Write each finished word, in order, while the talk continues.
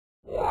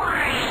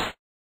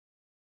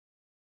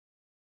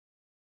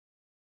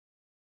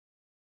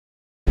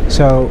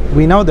So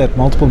we know that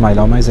multiple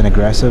myeloma is an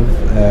aggressive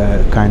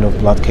kind of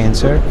blood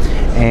cancer,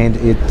 and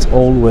it's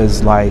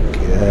always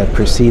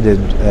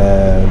preceded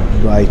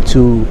by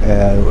two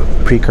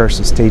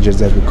precursor stages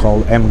that we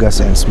call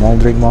MGUS and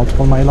smoldering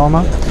multiple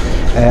myeloma.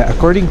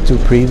 According to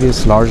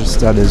previous large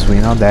studies, we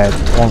know that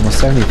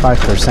almost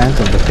 75%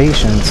 of the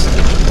patients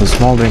with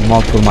smoldering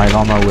multiple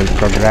myeloma will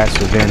progress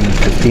within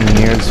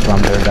 15 years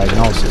from their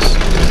diagnosis.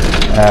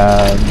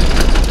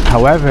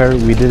 However,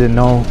 we didn't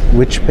know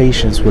which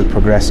patients will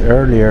progress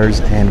earlier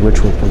and which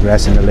will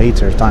progress in a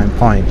later time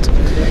point.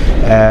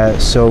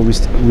 So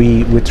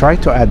we try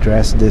to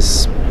address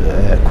this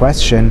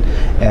question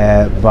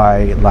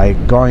by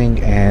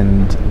going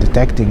and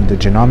detecting the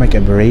genomic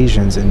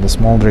aberrations in the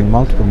smoldering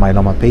multiple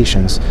myeloma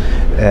patients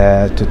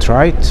to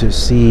try to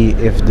see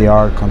if they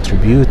are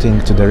contributing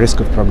to the risk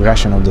of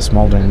progression of the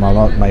smoldering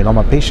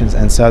myeloma patients,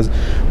 and so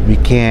we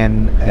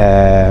can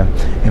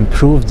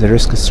improve the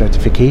risk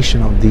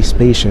stratification of these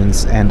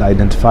patients and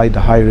identify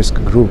the high-risk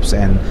groups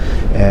and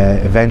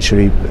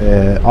eventually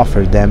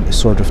offer them a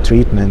sort of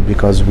treatment,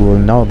 because we will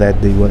know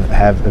that they will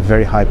have a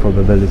very high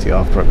probability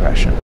of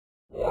progression.